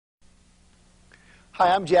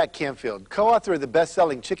Hi, I'm Jack Canfield, co-author of the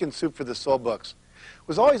best-selling Chicken Soup for the Soul books. It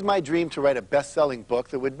was always my dream to write a best-selling book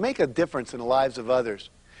that would make a difference in the lives of others.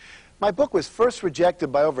 My book was first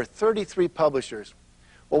rejected by over 33 publishers.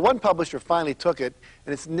 Well, one publisher finally took it,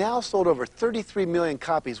 and it's now sold over 33 million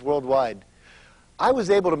copies worldwide. I was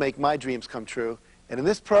able to make my dreams come true, and in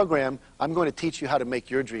this program, I'm going to teach you how to make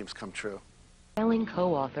your dreams come true. Best-selling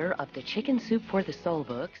co-author of the Chicken Soup for the Soul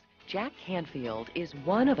books, Jack Canfield is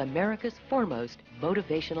one of America's foremost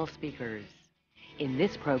motivational speakers. In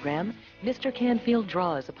this program, Mr. Canfield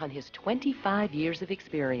draws upon his 25 years of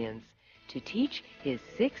experience to teach his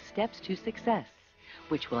 6 steps to success,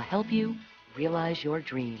 which will help you realize your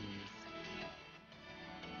dreams.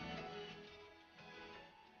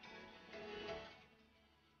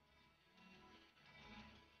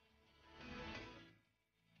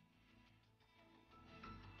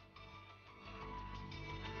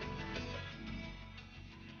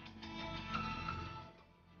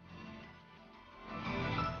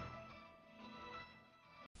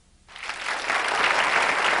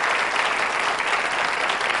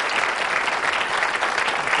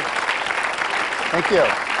 Thank you.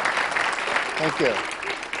 Thank you.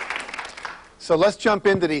 So let's jump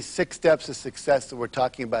into these 6 steps of success that we're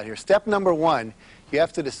talking about here. Step number 1, you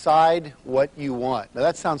have to decide what you want. Now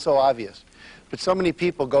that sounds so obvious, but so many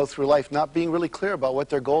people go through life not being really clear about what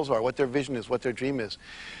their goals are, what their vision is, what their dream is.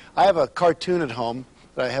 I have a cartoon at home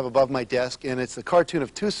that I have above my desk, and it's a cartoon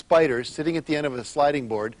of 2 spiders sitting at the end of a sliding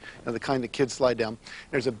board, the kind that kids slide down.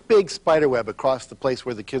 There's a big spider web across the place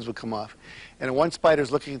where the kids would come off. And one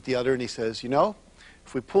spider's looking at the other, and he says, you know,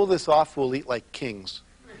 if we pull this off, we'll eat like kings.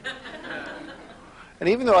 And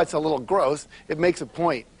even though it's a little gross, it makes a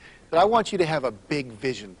point that I want you to have a big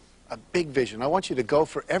vision, a big vision. I want you to go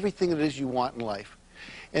for everything that it is you want in life,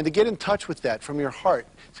 and to get in touch with that from your heart.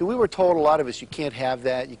 See, we were told, a lot of us, you can't have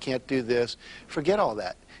that, you can't do this. Forget all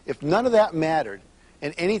that. If none of that mattered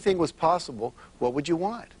and anything was possible, what would you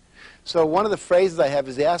want? So one of the phrases I have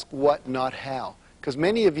is ask what, not how. Because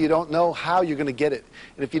many of you don't know how you're going to get it.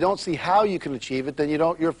 And if you don't see how you can achieve it, then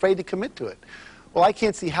you're afraid to commit to it. Well, I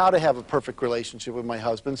can't see how to have a perfect relationship with my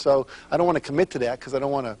husband, so I don't want to commit to that because I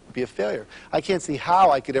don't want to be a failure. I can't see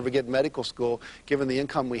how I could ever get medical school given the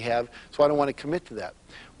income we have, so I don't want to commit to that.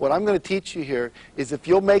 What I'm going to teach you here is if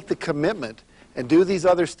you'll make the commitment and do these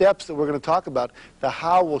other steps that we're going to talk about, the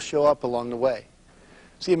how will show up along the way.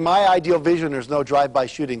 See, in my ideal vision, there's no drive-by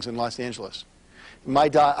shootings in Los Angeles. In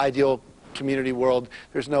my ideal community world,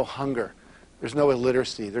 there's no hunger. There's no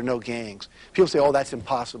illiteracy. There are no gangs. People say, oh, that's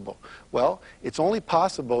impossible. Well, it's only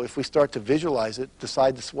possible if we start to visualize it,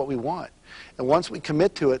 decide this is what we want. And once we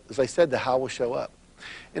commit to it, as I said, the how will show up.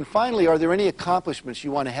 And finally, are there any accomplishments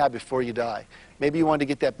you want to have before you die? Maybe you want to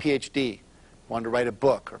get that PhD, want to write a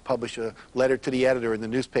book, or publish a letter to the editor in the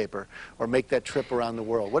newspaper, or make that trip around the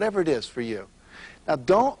world, whatever it is for you. Now,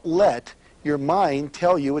 don't let your mind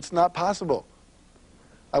tell you it's not possible.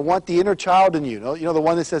 I want the inner child in you, the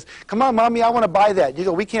one that says, come on, Mommy, I want to buy that. You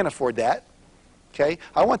go, we can't afford that. Okay?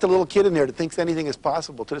 I want the little kid in there that thinks anything is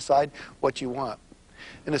possible to decide what you want.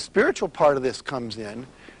 And the spiritual part of this comes in,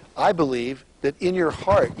 I believe, that in your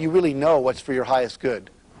heart, you really know what's for your highest good.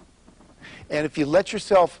 And if you let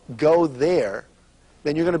yourself go there,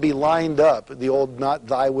 then you're going to be lined up, the old not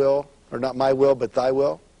thy will, or not my will, but thy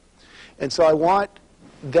will. And so I want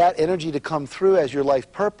that energy to come through as your life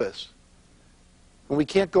purpose. And we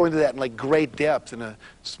can't go into that in like great depth in a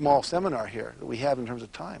small seminar here that we have in terms of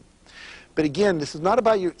time. But again, this is not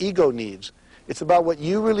about your ego needs. It's about what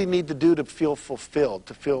you really need to do to feel fulfilled,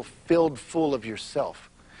 to feel filled full of yourself.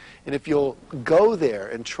 And if you'll go there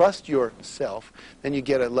and trust yourself, then you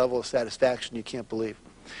get a level of satisfaction you can't believe.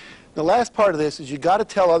 The last part of this is you've got to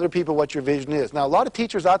tell other people what your vision is. Now, a lot of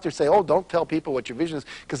teachers out there say, oh, don't tell people what your vision is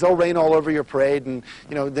because they'll rain all over your parade and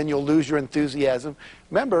then you'll lose your enthusiasm.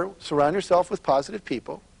 Remember, surround yourself with positive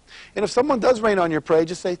people. And if someone does rain on your parade,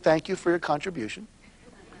 just say thank you for your contribution,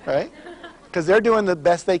 right? Because they're doing the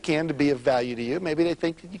best they can to be of value to you. Maybe they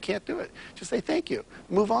think that you can't do it. Just say thank you.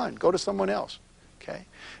 Move on. Go to someone else, okay?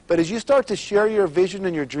 But as you start to share your vision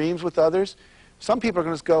and your dreams with others, some people are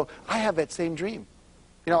going to go, I have that same dream.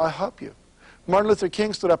 I'll help you. Martin Luther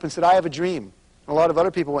King stood up and said, I have a dream. A lot of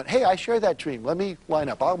other people went, hey, I share that dream. Let me line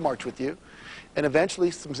up. I'll march with you. And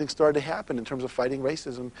eventually, some things started to happen in terms of fighting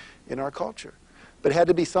racism in our culture. But it had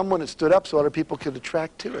to be someone that stood up so other people could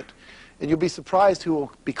attract to it. And you'll be surprised who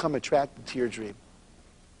will become attracted to your dream.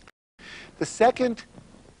 The second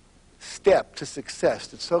step to success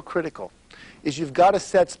that's so critical is you've got to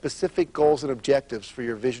set specific goals and objectives for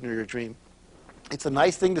your vision or your dream. It's a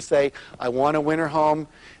nice thing to say, I want a winter home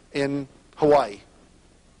in Hawaii.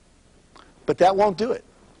 But that won't do it.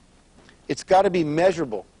 It's got to be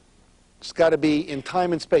measurable. It's got to be in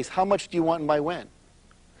time and space. How much do you want and by when?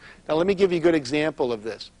 Now, let me give you a good example of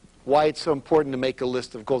this, why it's so important to make a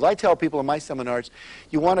list of goals. I tell people in my seminars,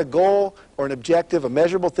 you want a goal or an objective, a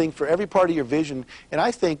measurable thing for every part of your vision, and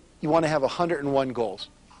I think you want to have 101 goals.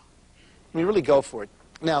 I mean, really go for it.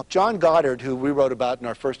 Now, John Goddard, who we wrote about in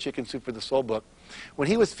our first Chicken Soup for the Soul book, when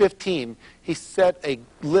he was 15, he set a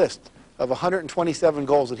list of 127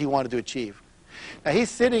 goals that he wanted to achieve. Now, he's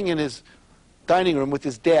sitting in his dining room with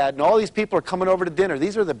his dad, and all these people are coming over to dinner.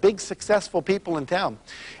 These are the big, successful people in town.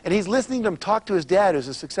 And he's listening to them talk to his dad, who's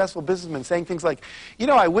a successful businessman, saying things like, you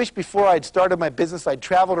know, I wish before I'd started my business, I'd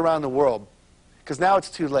traveled around the world, because now it's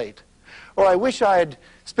too late. Or I wish I had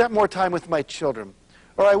spent more time with my children.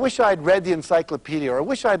 Or I wish I'd read the encyclopedia. Or I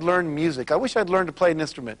wish I'd learned music. I wish I'd learned to play an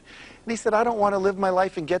instrument. And he said, I don't want to live my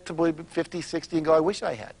life and get to 50, 60 and go, I wish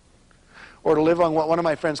I had. Or to live on what one of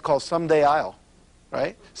my friends calls someday I'll.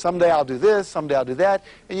 Right? Someday I'll do this, someday I'll do that,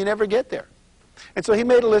 and you never get there. And so he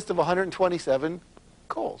made a list of 127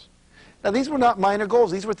 goals. Now, these were not minor goals.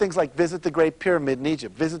 These were things like visit the Great Pyramid in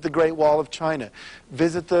Egypt, visit the Great Wall of China,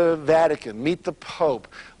 visit the Vatican, meet the Pope,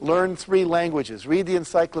 learn 3 languages, read the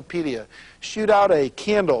encyclopedia, shoot out a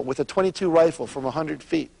candle with a .22 rifle from 100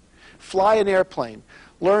 feet, fly an airplane,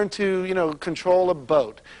 learn to, control a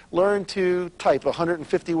boat, learn to type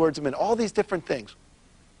 150 words a minute, all these different things.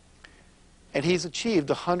 And he's achieved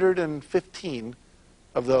 115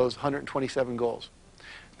 of those 127 goals.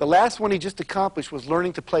 The last one he just accomplished was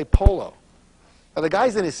learning to play polo. Now, the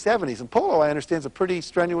guy's in his 70s, and polo, I understand, is a pretty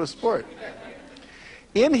strenuous sport.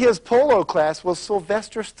 In his polo class was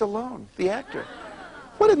Sylvester Stallone, the actor.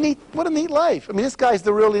 What a neat life. I mean, this guy's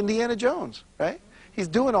the real Indiana Jones, right? He's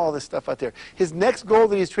doing all this stuff out there. His next goal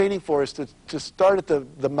that he's training for is to start at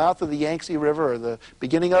the mouth of the Yangtze River, or the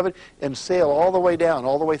beginning of it, and sail all the way down,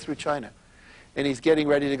 all the way through China. And he's getting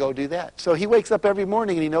ready to go do that. So he wakes up every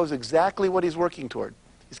morning and he knows exactly what he's working toward.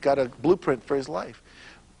 He's got a blueprint for his life.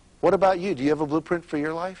 What about you? Do you have a blueprint for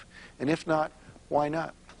your life? And if not, why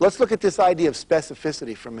not? Let's look at this idea of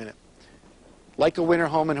specificity for a minute. Like a winter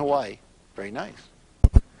home in Hawaii. Very nice.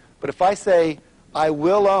 But if I say, I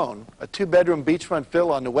will own a 2-bedroom beachfront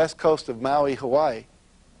villa on the west coast of Maui, Hawaii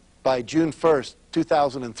by June 1st,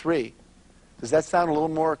 2003, does that sound a little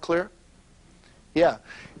more clear? Yeah.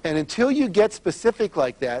 And until you get specific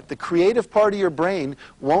like that, the creative part of your brain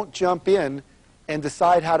won't jump in and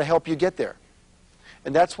decide how to help you get there.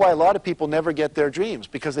 And that's why a lot of people never get their dreams,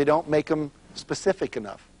 because they don't make them specific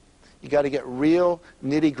enough. You got to get real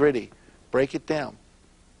nitty-gritty. Break it down.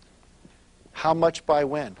 How much by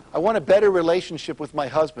when? I want a better relationship with my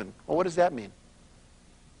husband. Well, what does that mean?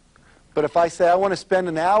 But if I say I want to spend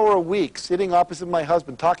an hour a week sitting opposite my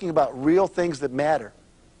husband talking about real things that matter,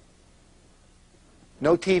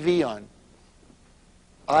 no TV on,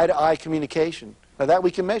 eye-to-eye communication. Now that we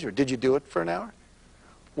can measure. Did you do it for an hour?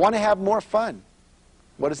 Want to have more fun.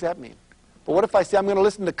 What does that mean? But what if I say I'm going to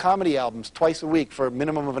listen to comedy albums twice a week for a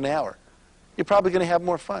minimum of an hour? You're probably going to have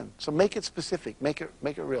more fun. So make it specific. Make it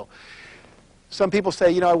real. Some people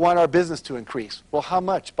say, I want our business to increase. Well, how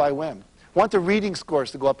much? By when? Want the reading scores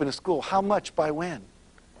to go up in a school. How much? By when?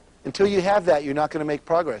 Until you have that, you're not going to make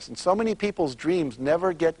progress. And so many people's dreams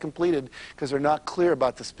never get completed because they're not clear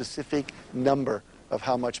about the specific number of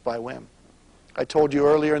how much by when. I told you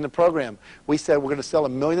earlier in the program, we said we're going to sell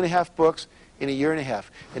 1.5 million books in a year and a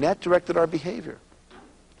half. And that directed our behavior.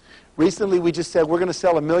 Recently, we just said we're going to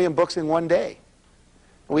sell 1 million books in one day.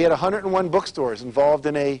 And we had 101 bookstores involved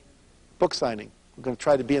in a book signing. We're going to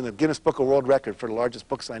try to be in the Guinness Book of World Record for the largest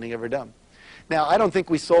book signing ever done. Now, I don't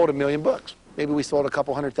think we sold 1 million books. Maybe we sold a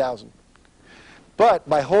couple 100,000. But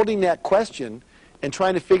by holding that question and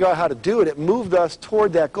trying to figure out how to do it, it moved us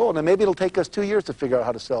toward that goal. Now, maybe it'll take us 2 years to figure out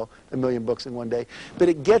how to sell 1 million books in one day. But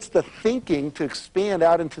it gets the thinking to expand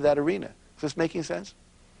out into that arena. Is this making sense?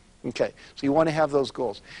 Okay, so you want to have those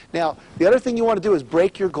goals. Now, the other thing you want to do is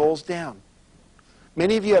break your goals down.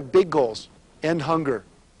 Many of you have big goals. End hunger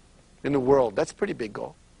in the world. That's a pretty big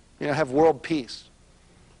goal. Have world peace.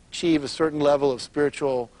 Achieve a certain level of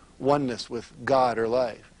spiritual oneness with God or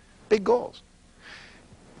life. Big goals.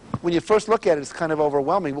 When you first look at it, it's kind of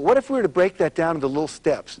overwhelming. But what if we were to break that down into little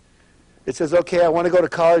steps? It says, okay, I want to go to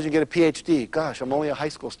college and get a PhD. Gosh, I'm only a high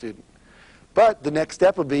school student. But the next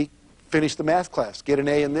step would be finish the math class, get an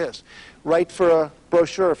A in this. Write for a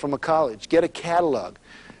brochure from a college. Get a catalog.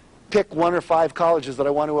 Pick 1 or 5 colleges that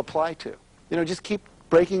I want to apply to. Just keep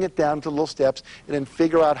breaking it down to little steps and then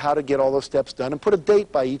figure out how to get all those steps done and put a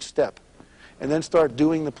date by each step. And then start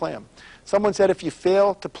doing the plan. Someone said if you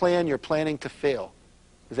fail to plan, you're planning to fail.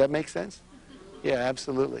 Does that make sense? Yeah,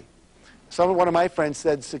 absolutely. One of my friends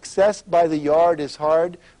said, success by the yard is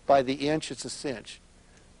hard, by the inch, it's a cinch.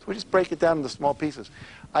 So we just break it down into small pieces.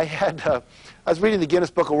 I was reading the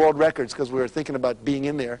Guinness Book of World Records because we were thinking about being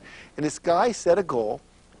in there, and this guy set a goal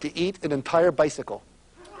to eat an entire bicycle.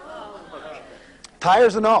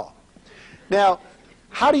 Tires and all. Now,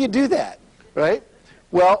 how do you do that, right?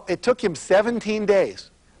 Well, it took him 17 days.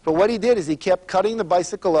 But what he did is he kept cutting the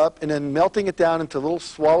bicycle up and then melting it down into little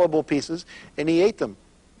swallowable pieces, and he ate them.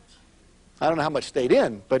 I don't know how much stayed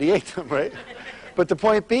in, but he ate them, right? But the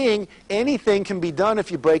point being, anything can be done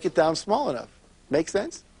if you break it down small enough. Make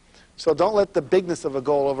sense? So don't let the bigness of a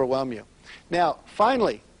goal overwhelm you. Now,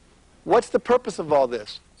 finally, what's the purpose of all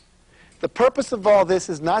this? The purpose of all this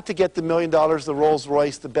is not to get the $1 million, the Rolls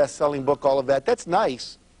Royce, the best-selling book, all of that. That's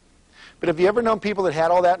nice. But have you ever known people that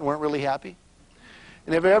had all that and weren't really happy?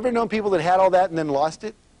 And have you ever known people that had all that and then lost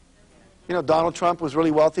it? You know, Donald Trump was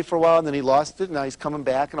really wealthy for a while and then he lost it and now he's coming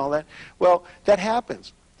back and all that. Well, that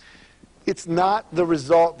happens. It's not the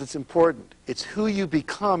result that's important. It's who you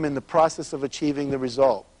become in the process of achieving the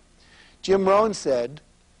result. Jim Rohn said,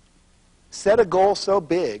 set a goal so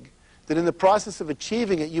big that in the process of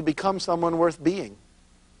achieving it, you become someone worth being.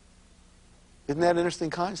 Isn't that an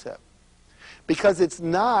interesting concept? Because it's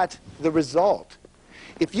not the result.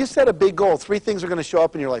 If you set a big goal, 3 things are going to show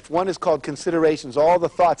up in your life. One is called considerations, all the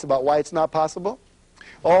thoughts about why it's not possible,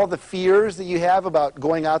 all the fears that you have about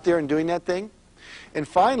going out there and doing that thing. And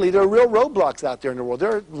finally, there are real roadblocks out there in the world.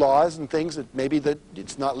 There are laws and things that maybe that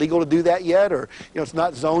it's not legal to do that yet, or it's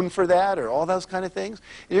not zoned for that, or all those kind of things.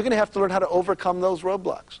 And you're going to have to learn how to overcome those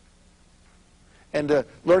roadblocks. And to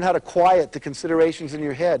learn how to quiet the considerations in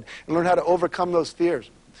your head, and learn how to overcome those fears.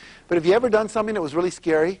 But have you ever done something that was really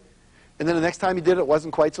scary, and then the next time you did it, it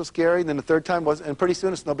wasn't quite so scary, and then the third time wasn't, and pretty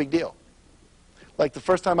soon it's no big deal? Like the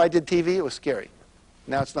first time I did TV, it was scary.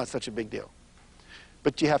 Now it's not such a big deal.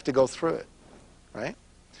 But you have to go through it. Right?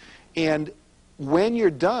 And when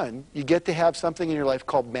you're done, you get to have something in your life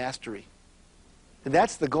called mastery. And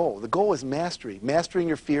that's the goal. The goal is mastery. Mastering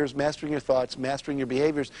your fears, mastering your thoughts, mastering your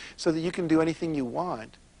behaviors so that you can do anything you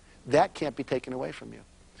want. That can't be taken away from you.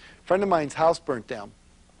 A friend of mine's house burnt down.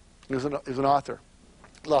 He was an author.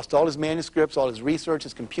 Lost all his manuscripts, all his research,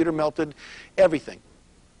 his computer melted, everything.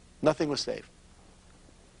 Nothing was saved.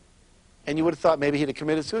 And you would have thought maybe he'd have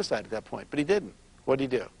committed suicide at that point, but he didn't. What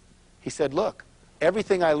did he do? He said, look,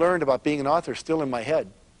 everything I learned about being an author is still in my head.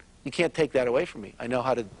 You can't take that away from me. I know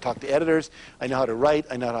how to talk to editors. I know how to write.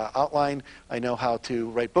 I know how to outline. I know how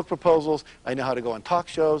to write book proposals. I know how to go on talk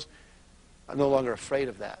shows. I'm no longer afraid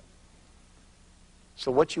of that.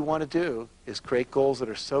 So what you want to do is create goals that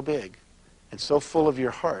are so big and so full of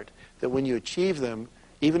your heart that when you achieve them,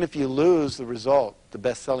 even if you lose the result, the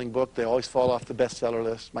best-selling book, they always fall off the bestseller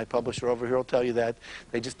list. My publisher over here will tell you that.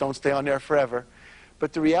 They just don't stay on there forever.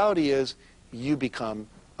 But the reality is, you become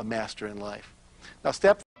a master in life. Now,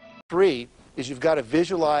 step 3 is you've got to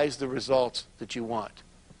visualize the results that you want.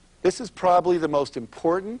 This is probably the most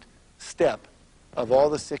important step of all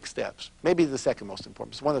the 6 steps. Maybe the second most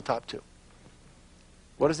important. It's one of the top 2.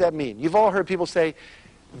 What does that mean? You've all heard people say,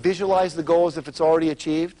 visualize the goal as if it's already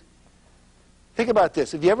achieved. Think about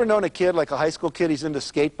this. Have you ever known a kid, like a high school kid, he's into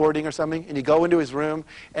skateboarding or something, and you go into his room,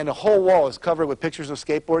 and the whole wall is covered with pictures of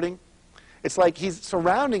skateboarding? It's like he's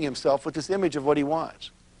surrounding himself with this image of what he wants.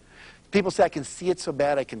 People say, I can see it so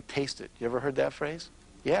bad I can taste it. You ever heard that phrase?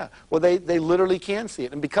 Yeah. Well, they literally can see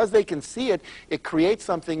it. And because they can see it, it creates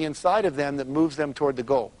something inside of them that moves them toward the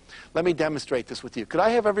goal. Let me demonstrate this with you. Could I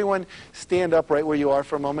have everyone stand up right where you are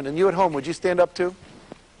for a moment? And you at home, would you stand up too?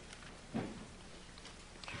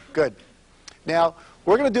 Good. Now,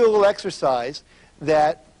 we're going to do a little exercise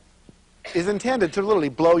that is intended to literally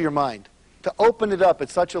blow your mind, to open it up at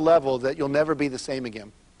such a level that you'll never be the same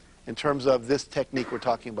again in terms of this technique we're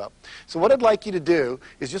talking about. So what I'd like you to do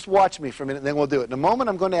is just watch me for a minute, and then we'll do it. In a moment,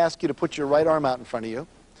 I'm going to ask you to put your right arm out in front of you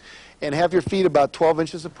and have your feet about 12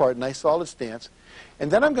 inches apart, nice solid stance.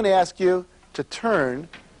 And then I'm going to ask you to turn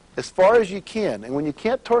as far as you can. And when you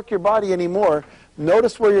can't torque your body anymore,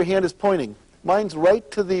 notice where your hand is pointing. Mine's right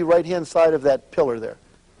to the right-hand side of that pillar there.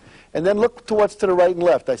 And then look to what's to the right and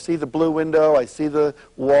left. I see the blue window. I see the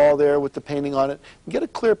wall there with the painting on it. Get a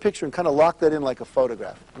clear picture and kind of lock that in like a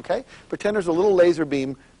photograph. Okay? Pretend there's a little laser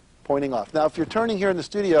beam pointing off. Now, if you're turning here in the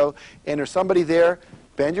studio and there's somebody there,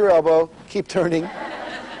 bend your elbow, keep turning.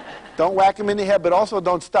 Don't whack them in the head, but also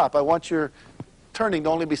don't stop. I want your turning to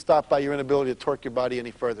only be stopped by your inability to torque your body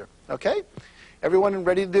any further. Okay? Everyone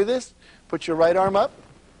ready to do this? Put your right arm up.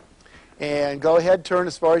 And go ahead, turn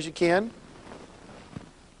as far as you can.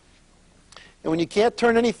 And when you can't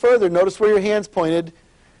turn any further, notice where your hand's pointed.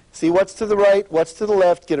 See what's to the right, what's to the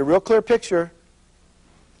left. Get a real clear picture.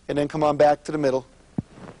 And then come on back to the middle.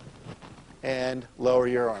 and lower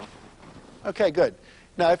your arm. Okay, good.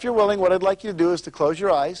 Now, if you're willing, what I'd like you to do is to close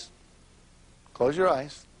your eyes. Close your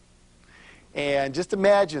eyes. And just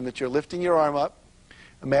imagine that you're lifting your arm up.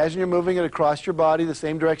 Imagine you're moving it across your body the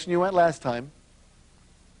same direction you went last time.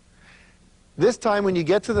 This time, when you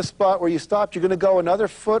get to the spot where you stopped, you're going to go another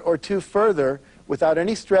foot or two further without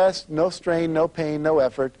any stress, no strain, no pain, no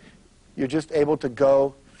effort. You're just able to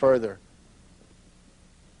go further.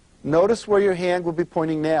 Notice where your hand will be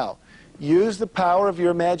pointing now. Use the power of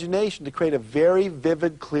your imagination to create a very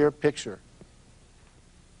vivid, clear picture.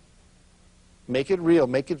 Make it real,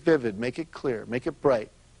 make it vivid, make it clear, make it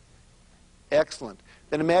bright. Excellent.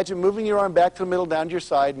 Then imagine moving your arm back to the middle, down to your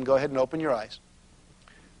side, and go ahead and open your eyes.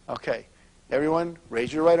 Okay. Everyone,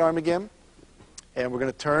 raise your right arm again. And we're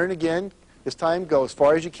going to turn again. This time, go as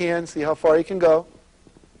far as you can. See how far you can go.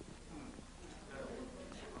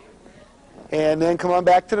 And then come on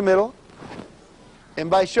back to the middle. And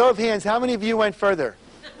by show of hands, how many of you went further?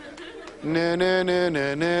 No, no, no,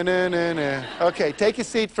 no, no, no, no, no. Okay, take a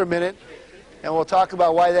seat for a minute, and we'll talk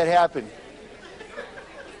about why that happened.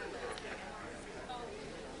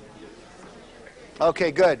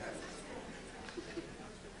 Okay, good.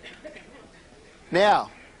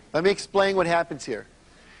 Now, let me explain what happens here.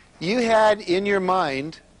 You had in your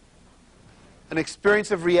mind an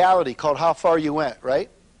experience of reality called how far you went, right?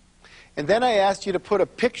 And then I asked you to put a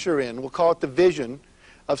picture in, we'll call it the vision,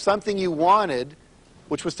 of something you wanted,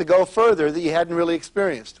 which was to go further that you hadn't really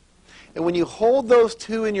experienced. And when you hold those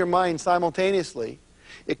two in your mind simultaneously,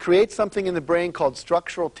 it creates something in the brain called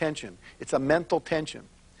structural tension. It's a mental tension.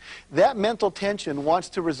 That mental tension wants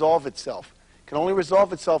to resolve itself. It can only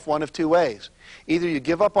resolve itself one of two ways. Either you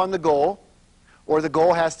give up on the goal, or the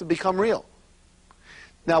goal has to become real.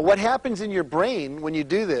 Now, what happens in your brain when you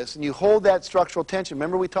do this, and you hold that structural tension,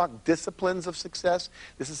 remember we talked disciplines of success?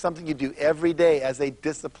 This is something you do every day as a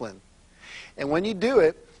discipline. And when you do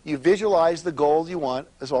it, you visualize the goal you want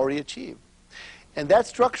is already achieved. And that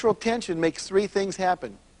structural tension makes three things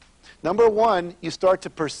happen. Number one, you start to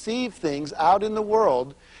perceive things out in the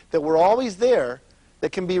world that were always there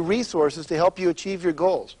that can be resources to help you achieve your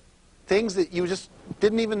goals. Things that you just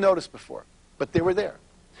didn't even notice before, but they were there.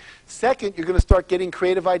 Second, you're going to start getting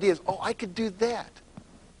creative ideas. Oh, I could do that.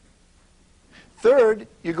 Third,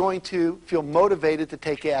 you're going to feel motivated to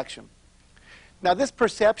take action. Now, this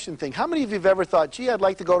perception thing, how many of you have ever thought, gee, I'd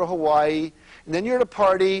like to go to Hawaii, and then you're at a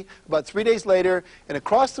party about 3 days later, and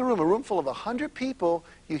across the room, a room full of 100 people,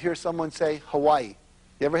 you hear someone say Hawaii.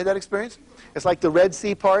 You ever had that experience? It's like the Red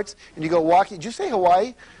Sea parts, and you go walking. Did you say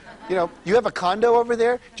Hawaii? You know, you have a condo over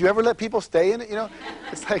there? Do you ever let people stay in it? You know,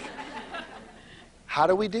 it's like, how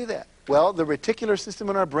do we do that? Well, the reticular system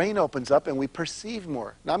in our brain opens up, and we perceive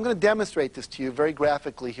more. Now, I'm going to demonstrate this to you very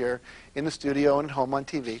graphically here in the studio and at home on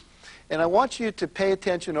TV. And I want you to pay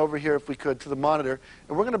attention over here, if we could, to the monitor.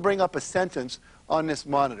 And we're going to bring up a sentence on this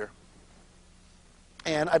monitor.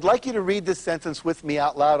 And I'd like you to read this sentence with me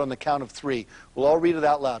out loud on the count of 3. We'll all read it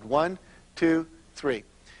out loud. 1, 2, 3.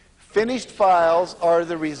 Finished files are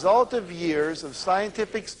the result of years of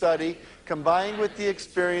scientific study combined with the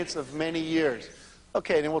experience of many years.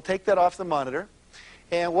 Okay, then we'll take that off the monitor.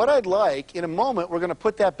 And what I'd like, in a moment, we're going to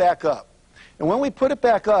put that back up. And when we put it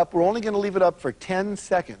back up, we're only going to leave it up for 10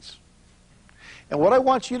 seconds. And what I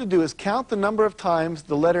want you to do is count the number of times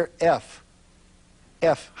the letter F.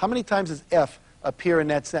 F. How many times does F appear in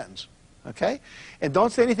that sentence? Okay? And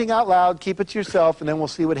don't say anything out loud. Keep it to yourself, and then we'll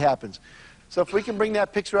see what happens. So if we can bring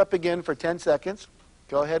that picture up again for 10 seconds.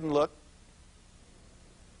 Go ahead and look.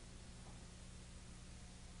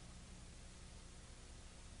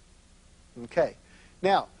 Okay.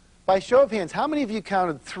 Now, by show of hands, how many of you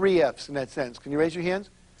counted 3 Fs in that sentence? Can you raise your hands?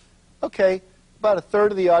 Okay. About a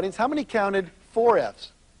third of the audience. How many counted 4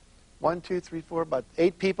 Fs? 1, 2, 3, 4, about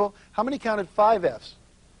 8 people. How many counted 5 Fs?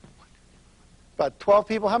 About 12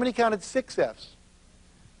 people. How many counted 6 Fs?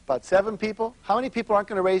 About 7 people. How many people aren't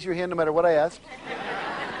going to raise your hand no matter what I ask?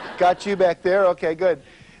 Got you back there. Okay, good.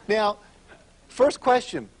 Now, first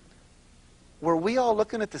question. Were we all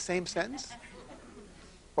looking at the same sentence?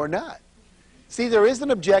 Or not? See, there is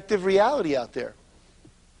an objective reality out there.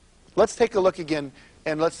 Let's take a look again.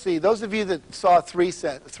 And let's see, those of you that saw 3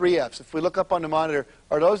 Fs, if we look up on the monitor,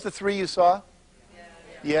 are those the 3 you saw? Yeah.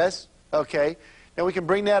 Yes? Okay. Now we can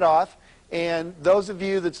bring that off. And those of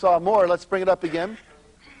you that saw more, let's bring it up again.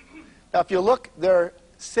 Now if you look, there are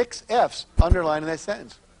 6 Fs underlined in that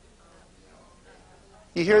sentence.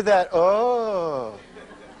 You hear that, oh.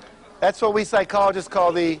 That's what we psychologists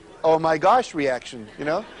call the oh my gosh reaction, you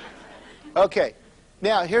know? Okay.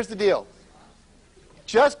 Now here's the deal.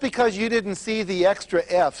 Just because you didn't see the extra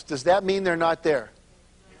Fs, does that mean they're not there?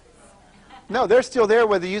 No, they're still there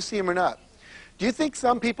whether you see them or not. Do you think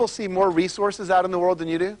some people see more resources out in the world than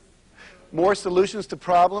you do? More solutions to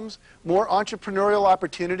problems? More entrepreneurial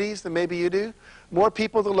opportunities than maybe you do? More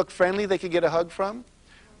people that look friendly they could get a hug from?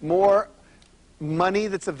 More money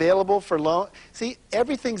that's available for loan? See,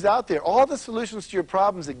 everything's out there. All the solutions to your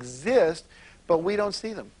problems exist, but we don't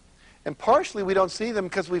see them. And partially we don't see them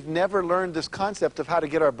because we've never learned this concept of how to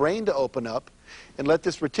get our brain to open up and let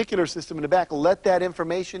this reticular system in the back, let that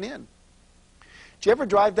information in. Do you ever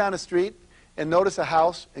drive down a street and notice a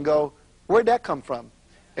house and go, where'd that come from?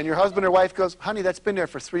 And your husband or wife goes, honey, that's been there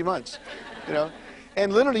for 3 months. You know?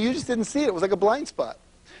 And literally you just didn't see it. It was like a blind spot.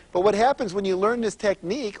 But what happens when you learn this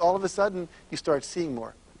technique, all of a sudden you start seeing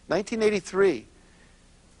more. 1983,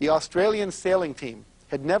 the Australian sailing team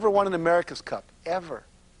had never won an America's Cup, ever.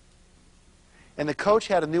 And the coach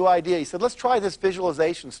had a new idea. He said, let's try this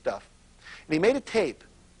visualization stuff. And he made a tape.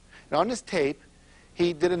 And on this tape,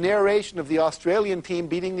 he did a narration of the Australian team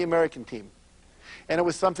beating the American team. And it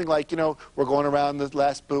was something like, you know, we're going around the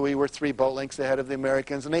last buoy, we're 3 boat lengths ahead of the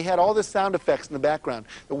Americans. And they had all the sound effects in the background.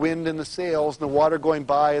 The wind and the sails and the water going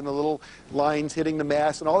by and the little lines hitting the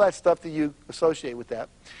mast and all that stuff that you associate with that.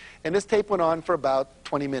 And this tape went on for about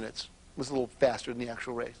 20 minutes. It was a little faster than the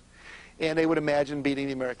actual race. And they would imagine beating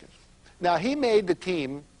the Americans. Now, he made the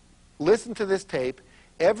team listen to this tape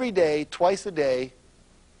every day, twice a day,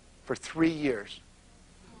 for 3 years.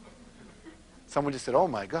 Someone just said, oh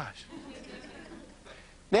my gosh.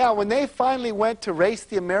 Now, when they finally went to race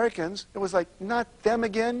the Americans, it was like, not them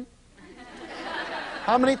again?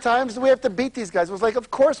 How many times do we have to beat these guys? It was like,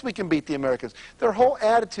 of course we can beat the Americans. Their whole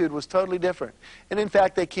attitude was totally different. And in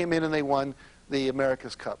fact, they came in and they won the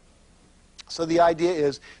America's Cup. So the idea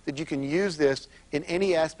is that you can use this in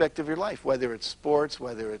any aspect of your life, whether it's sports,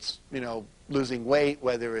 whether it's, you know, losing weight,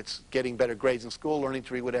 whether it's getting better grades in school, learning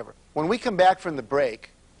to read, whatever. When we come back from the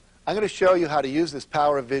break, I'm going to show you how to use this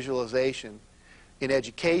power of visualization in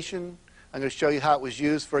education. I'm going to show you how it was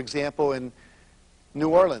used, for example, in New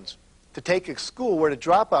Orleans, to take a school where the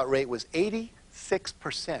dropout rate was 86%.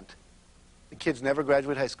 The kids never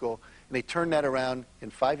graduated high school, and they turned that around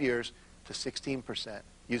in 5 years to 16%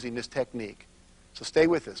 using this technique. So stay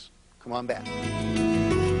with us. Come on back.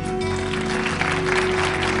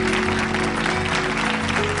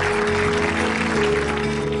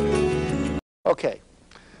 Okay,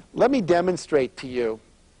 let me demonstrate to you,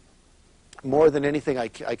 more than anything I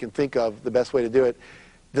can think of, the best way to do it,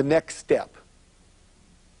 the next step.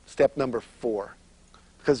 Step number 4.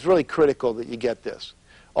 Because it's really critical that you get this.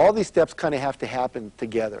 All these steps kind of have to happen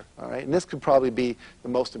together, all right? And this could probably be the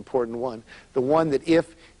most important one. The one that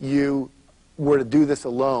if you were to do this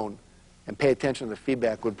alone and pay attention to the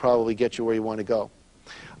feedback would probably get you where you want to go.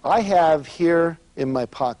 I have here in my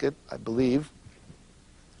pocket, I believe,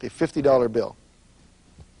 a $50 bill.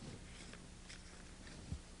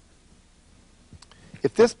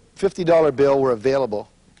 If this $50 bill were available,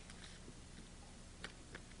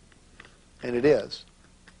 and it is,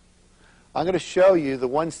 I'm going to show you the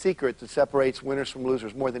one secret that separates winners from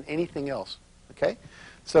losers more than anything else. Okay?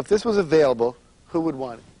 So if this was available, who would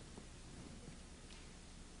want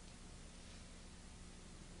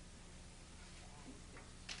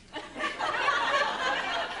it?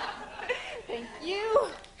 Thank you.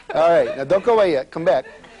 All right. Now don't go away yet. Come back.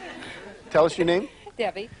 Tell us your name.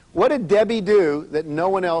 Debbie. What did Debbie do that no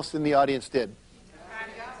one else in the audience did?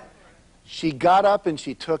 She got up and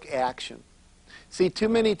she took action. See, too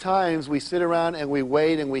many times we sit around and we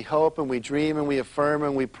wait and we hope and we dream and we affirm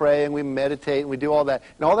and we pray and we meditate and we do all that.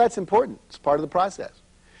 And all that's important. It's part of the process.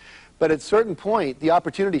 But at a certain point, the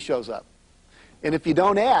opportunity shows up. And if you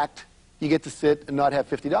don't act, you get to sit and not have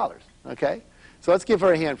 $50. Okay? So let's give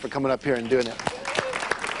her a hand for coming up here and doing it.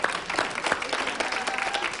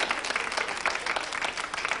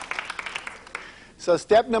 So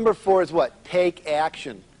step number 4 is what? Take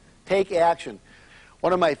action. Take action.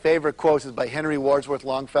 One of my favorite quotes is by Henry Wadsworth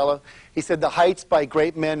Longfellow. He said, the heights by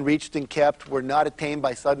great men reached and kept were not attained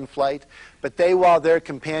by sudden flight, but they, while their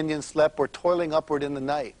companions slept, were toiling upward in the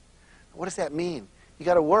night. What does that mean? You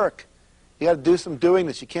got to work. You got to do some doing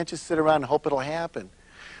this. You can't just sit around and hope it'll happen.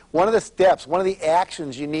 One of the steps, one of the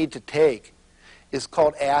actions you need to take is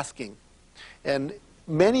called asking. And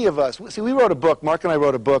many of us, see, we wrote a book, Mark and I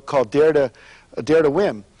wrote a book called Dare to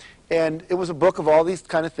Win. And it was a book of all these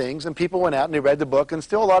kind of things, and people went out and they read the book, and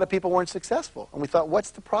still a lot of people weren't successful. And we thought,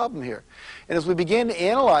 what's the problem here? And as we began to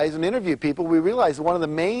analyze and interview people, we realized that one of the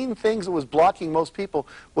main things that was blocking most people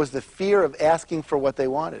was the fear of asking for what they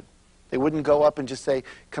wanted. They wouldn't go up and just say,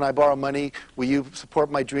 can I borrow money? Will you support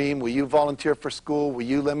my dream? Will you volunteer for school? Will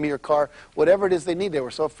you lend me your car? Whatever it is they need, they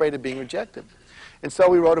were so afraid of being rejected. And so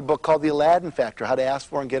we wrote a book called The Aladdin Factor, How to Ask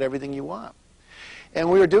for and Get Everything You Want. And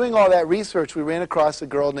we were doing all that research. We ran across a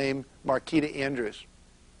girl named Marquita Andrews.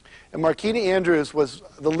 And Marquita Andrews was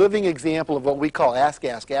the living example of what we call ask,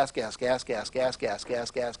 ask, ask, ask, ask, ask, ask, ask,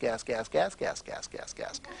 ask, ask, ask, ask, ask, ask, ask, ask,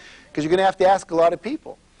 ask. Because you're going to have to ask a lot of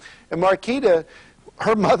people. And Marquita,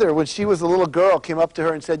 her mother, when she was a little girl, came up to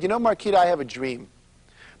her and said, you know, Marquita, I have a dream.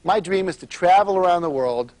 My dream is to travel around the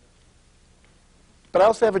world, but I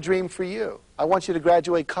also have a dream for you. I want you to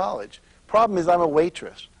graduate college. Problem is, I'm a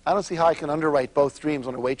waitress. I don't see how I can underwrite both dreams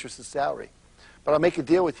on a waitress's salary. But I'll make a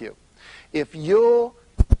deal with you. If you'll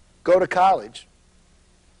go to college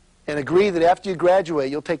and agree that after you graduate,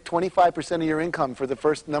 you'll take 25% of your income for the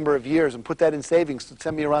first number of years and put that in savings to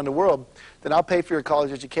send me around the world, then I'll pay for your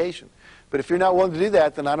college education. But if you're not willing to do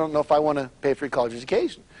that, then I don't know if I want to pay for your college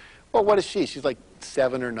education. Well, what is she? She's like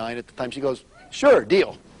 7 or 9 at the time. She goes, sure,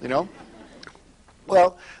 deal, you know.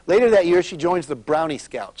 Well, later that year, she joins the Brownie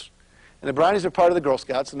Scouts. And the Brownies are part of the Girl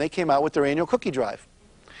Scouts, and they came out with their annual cookie drive.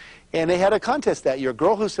 And they had a contest that year.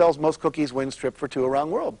 Girl who sells most cookies wins trip for 2 around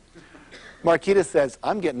the world. Marquita says,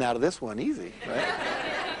 I'm getting out of this one easy, right?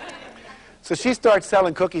 So she starts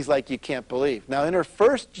selling cookies like you can't believe. Now, in her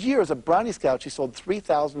first year as a Brownie Scout, she sold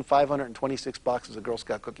 3,526 boxes of Girl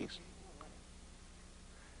Scout cookies.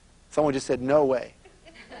 Someone just said, no way.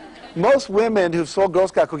 Most women who've sold Girl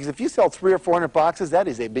Scout cookies, if you sell 300 or 400 boxes, that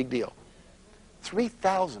is a big deal.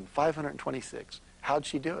 3,526. How'd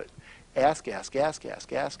she do it? Ask, ask, ask,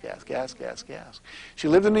 ask, ask, ask, ask, ask, ask. She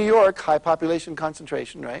lived in New York, high population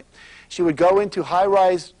concentration, right? She would go into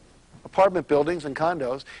high-rise apartment buildings and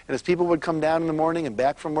condos, and as people would come down in the morning and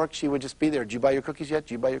back from work, she would just be there. Did you buy your cookies yet?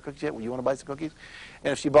 Did you buy your cookies yet? Well, you want to buy some cookies?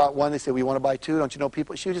 And if she bought one, they say, well, you want to buy 2? Don't you know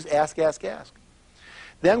people? She would just ask, ask, ask.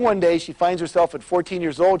 Then one day, she finds herself at 14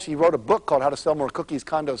 years old. She wrote a book called How to Sell More Cookies,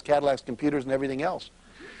 Condos, Cadillacs, Computers, and Everything Else.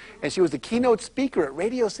 And she was the keynote speaker at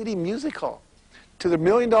Radio City Music Hall to the $1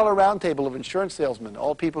 Million Roundtable of insurance salesmen,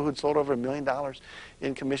 all people who'd sold over $1 million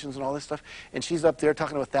in commissions and all this stuff. And she's up there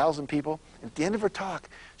talking to 1,000 people. And at the end of her talk,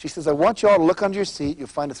 she says, I want you all to look under your seat. You'll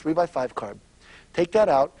find a 3x5 card. Take that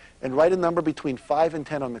out and write a number between 5 and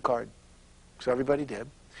 10 on the card. So everybody did.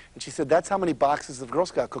 And she said, that's how many boxes of Girl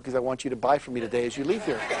Scout cookies I want you to buy for me today as you leave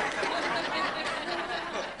here.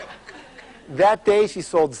 That day, she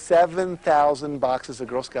sold 7,000 boxes of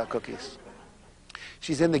Girl Scout cookies.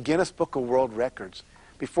 She's in the Guinness Book of World Records.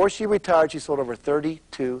 Before she retired, she sold over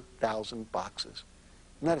 32,000 boxes.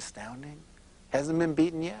 Isn't that astounding? Hasn't been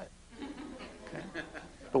beaten yet. Okay?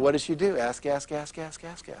 But what does she do? Ask, ask, ask, ask,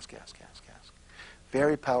 ask, ask, ask, ask, ask.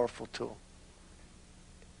 Very powerful tool.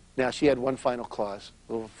 Now, she had one final clause,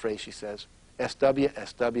 a little phrase she says, SW,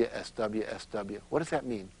 SW, SW, SW. What does that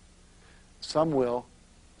mean? Some will,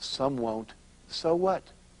 some won't. So what?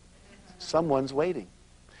 Someone's waiting.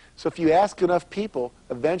 So if you ask enough people,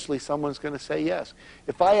 eventually someone's going to say yes.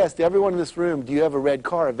 If I asked everyone in this room, do you have a red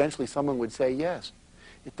car? Eventually someone would say yes.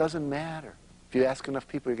 It doesn't matter. If you ask enough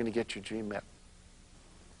people, you're going to get your dream met.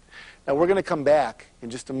 Now we're going to come back in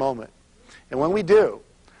just a moment. And when we do,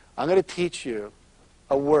 I'm going to teach you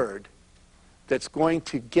a word that's going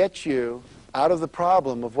to get you out of the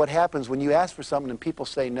problem of what happens when you ask for something and people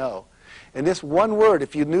say no. And this one word,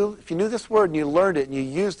 if you knew this word and you learned it and you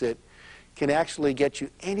used it, can actually get you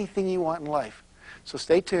anything you want in life. So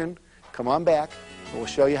stay tuned, come on back, and we'll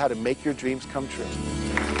show you how to make your dreams come true.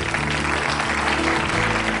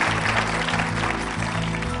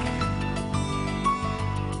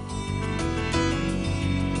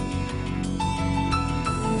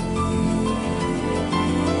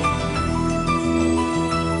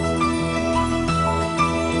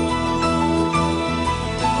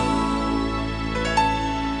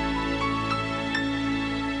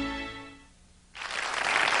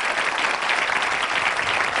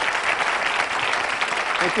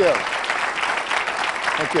 Thank you.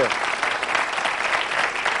 Thank you.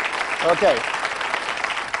 Okay.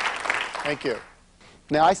 Thank you.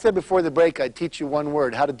 Now, I said before the break I'd teach you one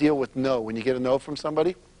word, how to deal with no when you get a no from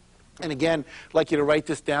somebody. And again, I'd like you to write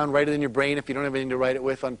this down, write it in your brain if you don't have anything to write it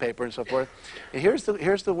with on paper and so forth. And here's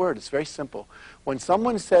the word. It's very simple. When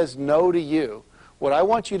someone says no to you, what I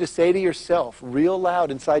want you to say to yourself real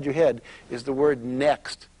loud inside your head is the word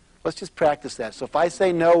next. Let's just practice that. So if I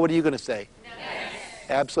say no, what are you going to say? Next.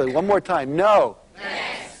 Absolutely. One more time. No.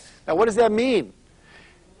 Next. Now, what does that mean?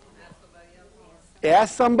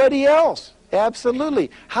 Ask somebody else.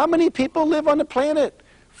 Absolutely. How many people live on the planet?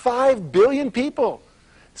 5 billion people.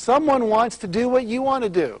 Someone wants to do what you want to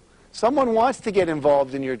do. Someone wants to get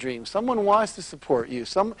involved in your dreams. Someone wants to support you.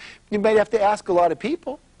 You might have to ask a lot of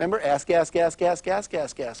people. Remember, ask, ask, ask, ask, ask,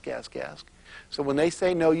 ask, ask, ask, ask. So when they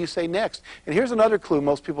say no, you say next. And here's another clue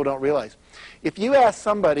most people don't realize. If you ask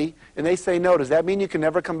somebody and they say no, does that mean you can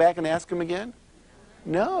never come back and ask them again?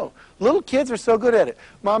 No. Little kids are so good at it.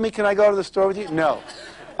 Mommy, can I go to the store with you? No.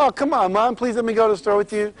 Oh, come on, Mom, please let me go to the store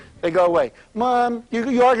with you. They go away. Mom, you are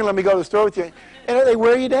going to let me go to the store with you. And they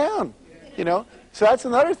wear you down, you know. So that's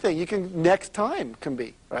another thing you can, next time can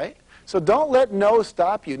be, right? So don't let no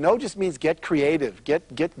stop you. No just means get creative,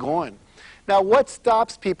 get going. Now, what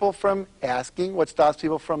stops people from asking? What stops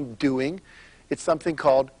people from doing? It's something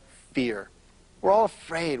called fear. We're all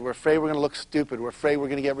afraid. We're afraid we're going to look stupid. We're afraid we're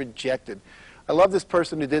going to get rejected. I love this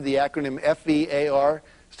person who did the acronym FEAR,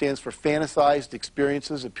 stands for fantasized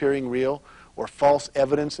experiences appearing real, or false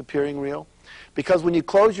evidence appearing real. Because when you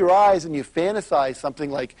close your eyes and you fantasize something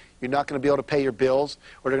like you're not going to be able to pay your bills,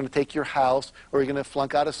 or they're going to take your house, or you're going to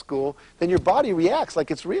flunk out of school, then your body reacts like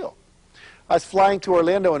it's real. I was flying to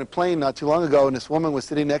Orlando in a plane not too long ago, and this woman was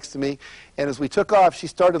sitting next to me, and as we took off, she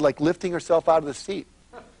started like lifting herself out of the seat.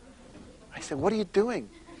 I said, "What are you doing?"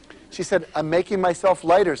 She said, "I'm making myself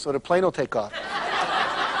lighter so the plane will take off."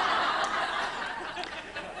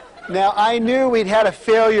 Now, I knew we'd had a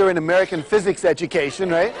failure in American physics education,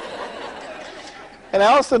 right? And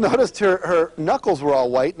I also noticed her knuckles were all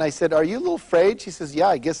white, and I said, "Are you a little afraid?" She says, "Yeah,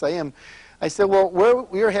 I guess I am." I said, "Well,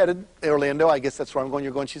 we're headed Orlando. I guess that's where I'm going.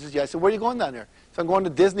 You're going?" She says, "Yeah." I said, "Where are you going down there?" So I'm going to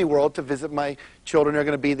Disney World to visit my children. They're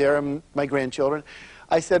going to be there, and my grandchildren.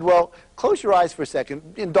 I said, "Well, close your eyes for a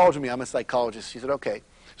second. Indulge me. I'm a psychologist." She said, "Okay."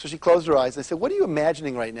 So she closed her eyes. I said, "What are you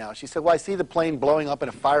imagining right now?" She said, "Well, I see the plane blowing up in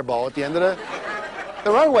a fireball at the end of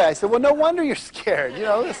the runway." I said, "Well, no wonder you're scared. You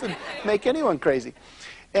know, this would make anyone crazy."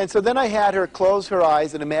 And so then I had her close her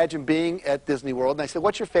eyes and imagine being at Disney World. And I said,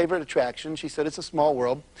 "What's your favorite attraction?" She said, "It's a small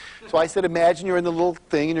world." So I said, "Imagine you're in the little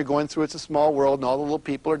thing and you're going through It's a Small World and all the little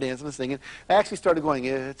people are dancing and singing." I actually started going,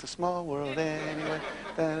 "It's a small world anyway."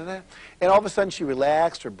 Da, da, da. And all of a sudden she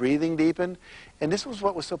relaxed, her breathing deepened. And this was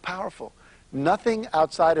what was so powerful. Nothing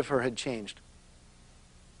outside of her had changed.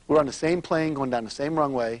 We're on the same plane going down the same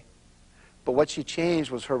runway. But what she changed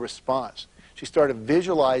was her response. She started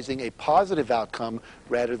visualizing a positive outcome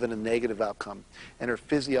rather than a negative outcome. And her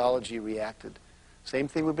physiology reacted. Same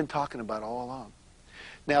thing we've been talking about all along.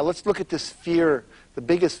 Now let's look at this fear. The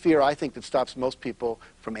biggest fear I think that stops most people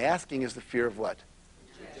from asking is the fear of what?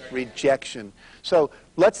 Rejection. So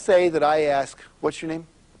let's say that I ask, what's your name?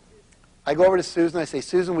 I go over to Susan. I say,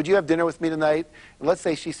 "Susan, would you have dinner with me tonight?" And let's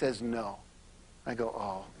say she says no. I go,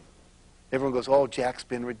 "Oh." Everyone goes, "Oh, Jack's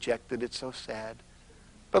been rejected. It's so sad."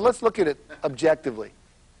 But let's look at it objectively.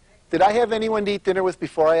 Did I have anyone to eat dinner with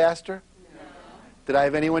before I asked her? No. Did I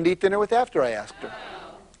have anyone to eat dinner with after I asked her?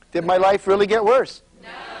 No. Did my life really get worse? No.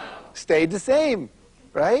 Stayed the same,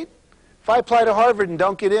 right? If I apply to Harvard and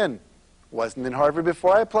don't get in, wasn't in Harvard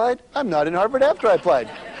before I applied, I'm not in Harvard after I applied.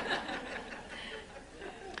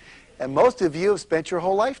 And most of you have spent your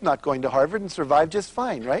whole life not going to Harvard and survived just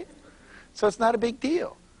fine, right? So it's not a big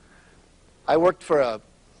deal. I worked for a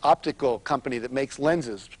optical company that makes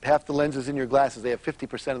lenses. Half the lenses in your glasses, they have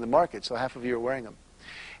 50% of the market, so half of you are wearing them.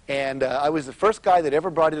 And I was the first guy that ever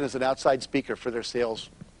brought in as an outside speaker for their sales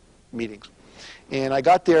meetings. And I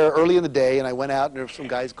got there early in the day, and I went out, and there were some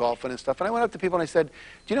guys golfing and stuff. And I went up to people, and I said,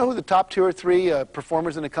 "Do you know who the top 2 or 3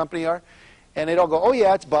 performers in the company are?" And they'd all go, "Oh,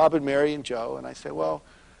 yeah, it's Bob and Mary and Joe." And I said, "Well,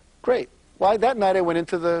 great." Well, that night I went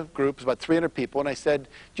into the group, it was about 300 people, and I said,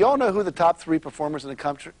 "Do you all know who the top 3 performers in the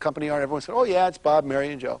company are?" And everyone said, "Oh, yeah, it's Bob,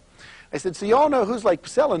 Mary, and Joe." I said, "So you all know who's like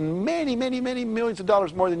selling many, many, many millions of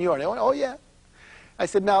dollars more than you are?" And they went, "Oh, yeah." I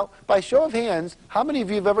said, "Now, by show of hands, how many of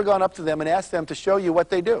you have ever gone up to them and asked them to show you what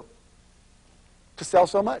they do to sell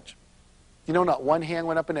so much?" You know, not one hand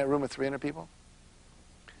went up in that room of 300 people.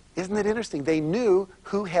 Isn't it interesting? They knew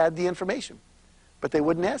who had the information, but they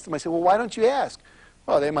wouldn't ask them. I said, "Well, why don't you ask?"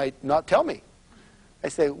 "Well, they might not tell me." I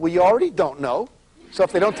say, "Well, you already don't know. So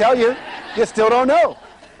if they don't tell you, you still don't know.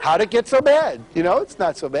 How'd it get so bad? You know, it's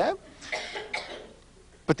not so bad."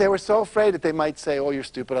 But they were so afraid that they might say, "Oh, you're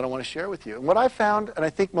stupid. I don't want to share with you." And what I found, and I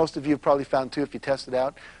think most of you have probably found too if you test it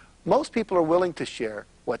out, most people are willing to share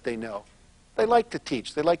what they know. They like to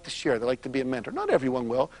teach. They like to share. They like to be a mentor. Not everyone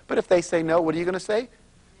will. But if they say no, what are you going to say?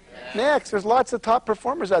 Yeah. Next. There's lots of top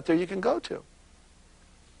performers out there you can go to.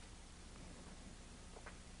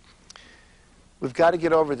 We've got to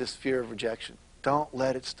get over this fear of rejection. Don't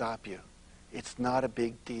let it stop you. It's not a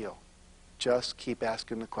big deal. Just keep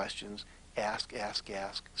asking the questions. Ask, ask,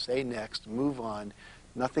 ask. Say next. Move on.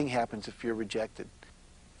 Nothing happens if you're rejected.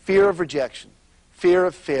 Fear of rejection. Fear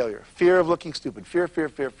of failure. Fear of looking stupid. Fear, fear,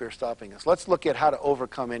 fear, fear stopping us. Let's look at how to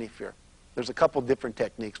overcome any fear. There's a couple different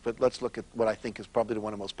techniques, but let's look at what I think is probably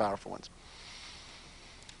one of the most powerful ones.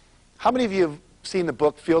 How many of you have seen the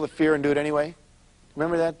book, Feel the Fear and Do It Anyway?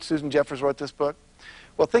 Remember that? Susan Jeffers wrote this book.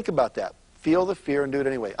 Well, think about that. Feel the fear and do it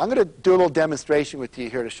anyway. I'm going to do a little demonstration with you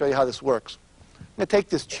here to show you how this works. going to take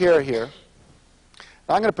this chair here.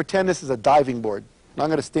 I'm going to pretend this is a diving board. I'm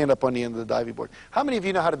going to stand up on the end of the diving board. How many of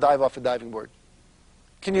you know how to dive off a diving board?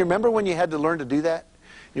 Can you remember when you had to learn to do that?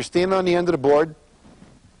 You're standing on the end of the board.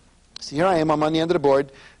 So here I am. I'm on the end of the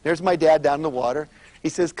board. There's my dad down in the water. He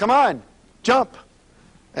says, come on, jump.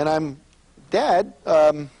 And I'm, Dad,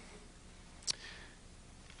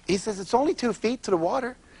 he says, it's only 2 feet to the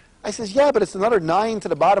water. I says, yeah, but it's another 9 to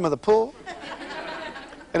the bottom of the pool.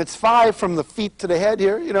 And it's 5 from the feet to the head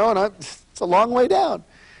here, you know, and it's a long way down.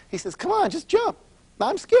 He says, come on, just jump.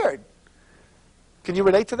 I'm scared. Can you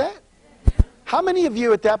relate to that? How many of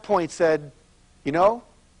you at that point said, you know,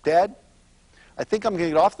 Dad, I think I'm going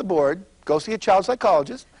to get off the board, go see a child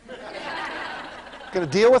psychologist, going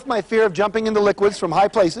to deal with my fear of jumping into liquids from high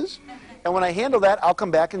places, and when I handle that, I'll come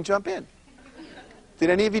back and jump in. Did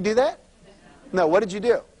any of you do that? No, what did you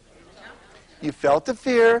do? You felt the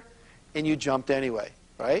fear, and you jumped anyway,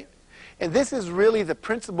 right? And this is really the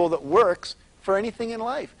principle that works for anything in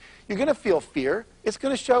life. You're going to feel fear. It's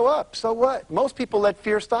going to show up. So what? Most people let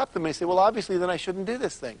fear stop them. They say, well, obviously, then I shouldn't do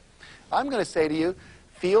this thing. I'm going to say to you,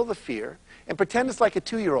 feel the fear, and pretend it's like a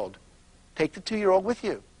 2-year-old. Take the 2-year-old with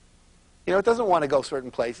you. You know, it doesn't want to go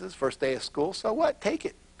certain places, first day of school. So what? Take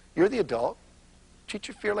it. You're the adult. Treat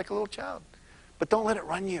your fear like a little child. But don't let it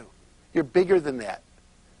run you. You're bigger than that.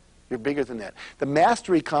 You're bigger than that. The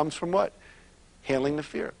mastery comes from what? Handling the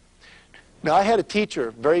fear. Now, I had a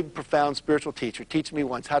teacher, very profound spiritual teacher, teach me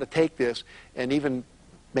once how to take this and even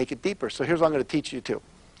make it deeper. So here's what I'm going to teach you too.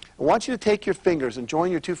 I want you to take your fingers and join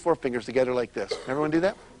your 2 forefingers together like this. Everyone do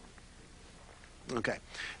that? Okay.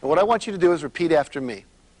 And what I want you to do is repeat after me.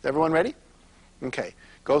 Everyone ready? Okay.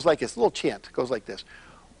 Goes like this. A little chant. Goes like this.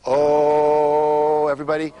 Oh,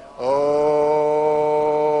 everybody.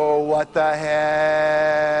 Oh, what the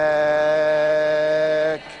heck?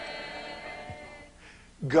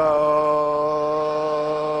 Go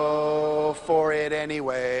for it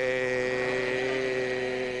anyway.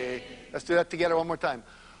 Let's do that together one more time.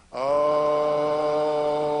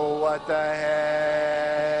 Oh, what the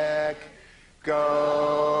heck?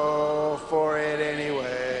 Go for it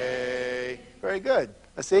anyway. Very good.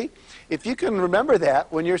 Let's see. If you can remember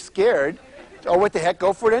that when you're scared, oh, what the heck,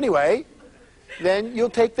 go for it anyway, then you'll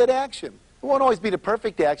take that action. It won't always be the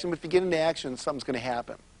perfect action, but if you get into action, something's going to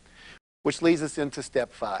happen. Which leads us into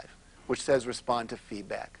step 5, which says respond to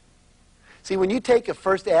feedback. See, when you take a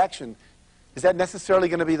first action, is that necessarily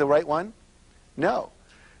going to be the right one? No.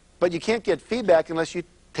 But you can't get feedback unless you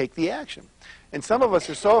take the action. And some of us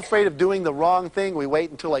are so afraid of doing the wrong thing, we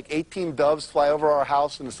wait until like 18 doves fly over our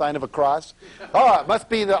house in the sign of a cross. Oh, it must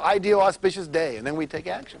be the ideal auspicious day, and then we take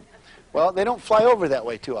action. Well, they don't fly over that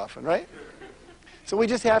way too often, right? So we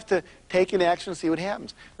just have to take an action and see what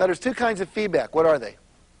happens. Now, there's 2 kinds of feedback. What are they?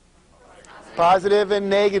 Positive and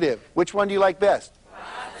negative. Which one do you like best?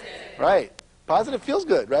 Positive. Right. Positive feels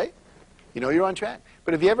good, right? You know you're on track.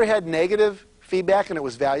 But have you ever had negative feedback and it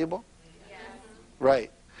was valuable? Yes.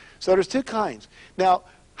 Right. So there's 2 kinds. Now,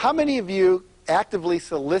 how many of you actively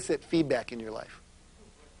solicit feedback in your life?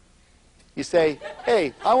 You say,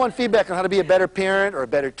 hey, I want feedback on how to be a better parent or a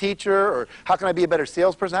better teacher, or how can I be a better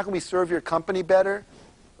salesperson? How can we serve your company better?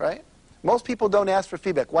 Right? Most people don't ask for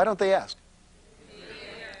feedback. Why don't they ask?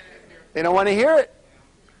 They don't want to hear it.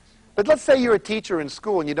 But let's say you're a teacher in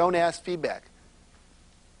school and you don't ask feedback.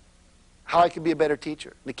 How I can be a better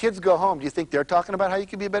teacher. The kids go home. Do you think they're talking about how you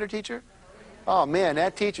can be a better teacher? Oh, man,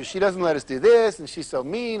 that teacher, she doesn't let us do this, and she's so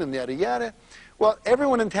mean, and yada, yada. Well,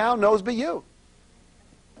 everyone in town knows but you.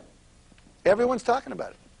 Everyone's talking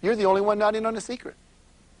about it. You're the only one not in on the secret.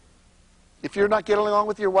 If you're not getting along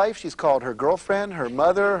with your wife, she's called her girlfriend, her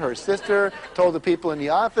mother, her sister, told the people in the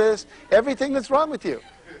office, everything that's wrong with you.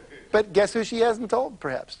 But guess who she hasn't told,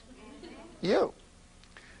 perhaps? You.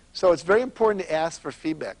 So it's very important to ask for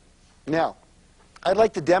feedback. Now, I'd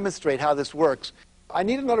like to demonstrate how this works. I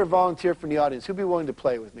need another volunteer from the audience. Who'd be willing to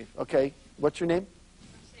play with me? Okay, what's your name?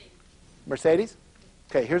 Mercedes?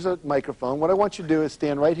 Okay, here's a microphone. What I want you to do is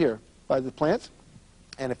stand right here by the plants.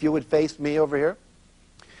 And if you would face me over here.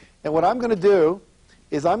 And what I'm going to do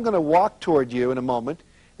is I'm going to walk toward you in a moment,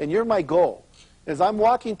 and you're my goal. As I'm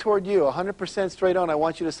walking toward you, 100% straight on, I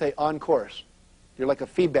want you to say, on course. You're like a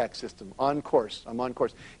feedback system. On course. I'm on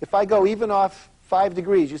course. If I go even off 5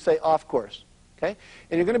 degrees, you say off course. Okay?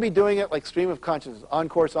 And you're going to be doing it like stream of consciousness. On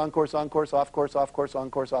course, on course, on course, off course, off course, on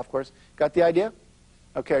course, off course. Got the idea?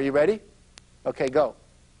 Okay, are you ready? Okay, go.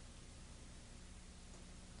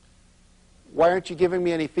 Why aren't you giving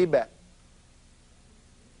me any feedback?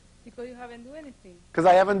 Because you haven't done anything. Because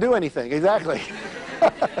I haven't done anything, exactly.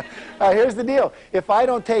 Here's the deal. If I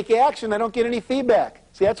don't take action, I don't get any feedback.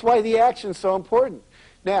 See, that's why the action's so important.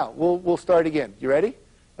 Now, we'll start again. You ready?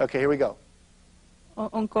 Okay, here we go.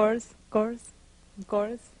 On course, course,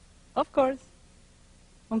 course, of course,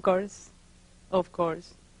 on course, of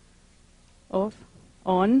course, off,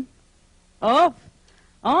 on, off,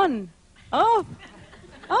 on, off,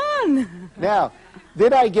 on. Now,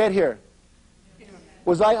 did I get here?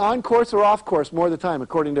 Was I on course or off course more of the time,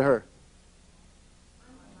 according to her?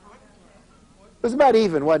 It was about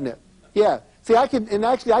even, wasn't it? Yeah. See, I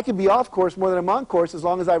could be off course more than I'm on course as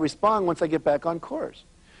long as I respond once I get back on course.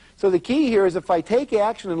 So the key here is if I take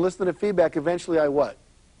action and listen to feedback, eventually I what?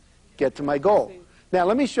 Get to my goal. Now,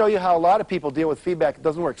 let me show you how a lot of people deal with feedback. It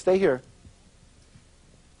doesn't work. Stay here.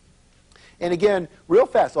 And again, real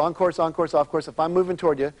fast, on course, off course if I'm moving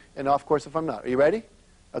toward you, and off course if I'm not. Are you ready?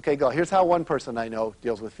 Okay, go. Here's how one person I know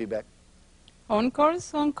deals with feedback. On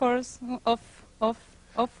course, off course.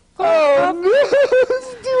 Oh, no,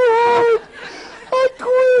 it's too hard. I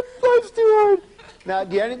quit. Life's too hard. Now,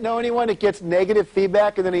 do you know anyone that gets negative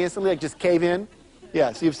feedback and then they instantly just cave in?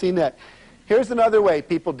 Yeah, so you've seen that. Here's another way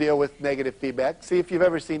people deal with negative feedback. See if you've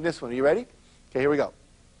ever seen this one. Are you ready? Okay, here we go.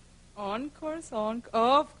 On course,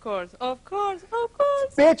 off course, of course, of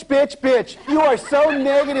course. Bitch, bitch, bitch. You are so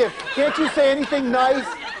negative. Can't you say anything nice?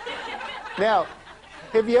 Now,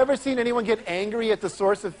 have you ever seen anyone get angry at the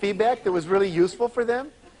source of feedback that was really useful for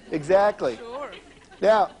them? Exactly. Sure.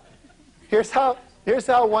 Now, here's how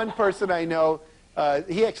one person I know,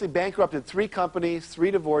 he actually bankrupted 3 companies,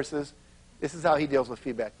 3 divorces. This is how he deals with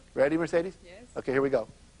feedback. Ready, Mercedes? Yes. Okay, here we go.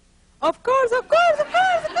 Of course, of course, of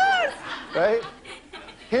course, of course. Right?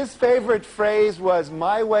 His favorite phrase was,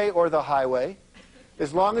 my way or the highway.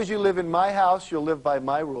 As long as you live in my house, you'll live by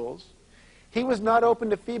my rules. He was not open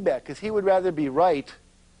to feedback because he would rather be right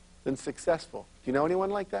than successful. Do you know anyone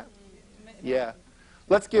like that? Yeah.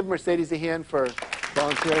 Let's give Mercedes a hand for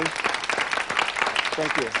volunteering.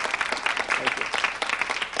 Thank you. Thank you.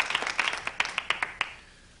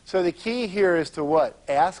 So the key here is to what?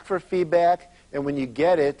 Ask for feedback, and when you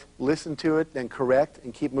get it, listen to it, then correct,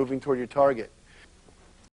 and keep moving toward your target.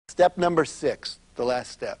 Step number 6, the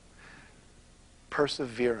last step.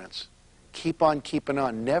 Perseverance. Keep on keeping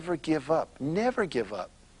on. Never give up. Never give up.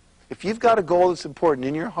 If you've got a goal that's important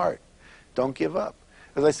in your heart, don't give up.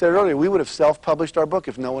 As I said earlier, we would have self-published our book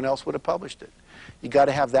if no one else would have published it. You got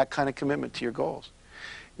to have that kind of commitment to your goals.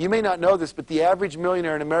 You may not know this, but the average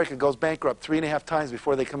millionaire in America goes bankrupt 3.5 times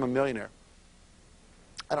before they become a millionaire.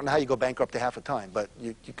 I don't know how you go bankrupt a half a time, but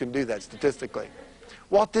you can do that statistically.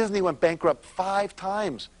 Walt Disney went bankrupt 5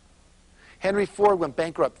 times. Henry Ford went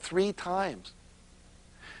bankrupt 3 times.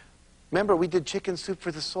 Remember, we did Chicken Soup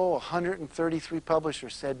for the Soul. 133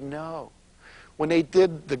 publishers said no. When they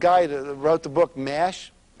did, the guy that wrote the book,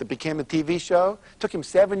 MASH, that became a TV show, it took him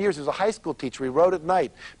 7 years. He was a high school teacher. He wrote at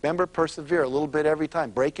night. Remember, persevere a little bit every time.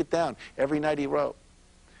 Break it down. Every night he wrote.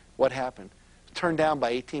 What happened? Turned down by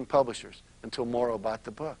 18 publishers until Morrow bought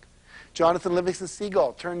the book. Jonathan Livingston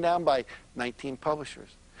Seagull, turned down by 19 publishers.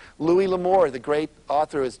 Louis L'Amour, the great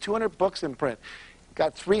author, has 200 books in print.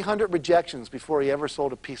 Got 300 rejections before he ever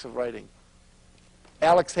sold a piece of writing.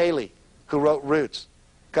 Alex Haley, who wrote Roots,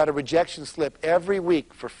 got a rejection slip every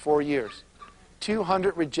week for 4 years.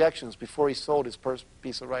 200 rejections before he sold his first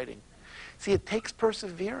piece of writing. See, it takes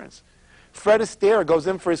perseverance. Fred Astaire goes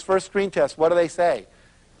in for his first screen test. What do they say?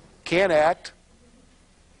 Can't act.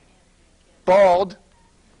 Bald.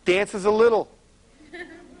 Dances a little.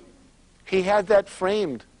 He had that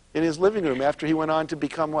framed in his living room after he went on to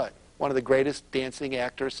become what? One of the greatest dancing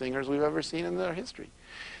actors, singers we've ever seen in their history.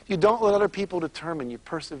 You don't let other people determine. You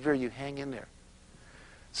persevere. You hang in there.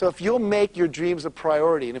 So if you'll make your dreams a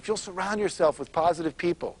priority, and if you'll surround yourself with positive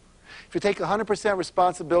people, if you take 100%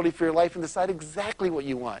 responsibility for your life and decide exactly what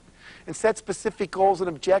you want, and set specific goals and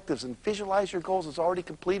objectives, and visualize your goals as already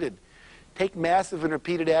completed, take massive and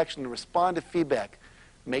repeated action to respond to feedback,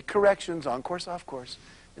 make corrections, on course, off course,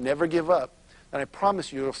 and never give up, then I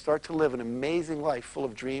promise you, you'll start to live an amazing life full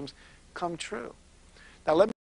of dreams come true. Now let me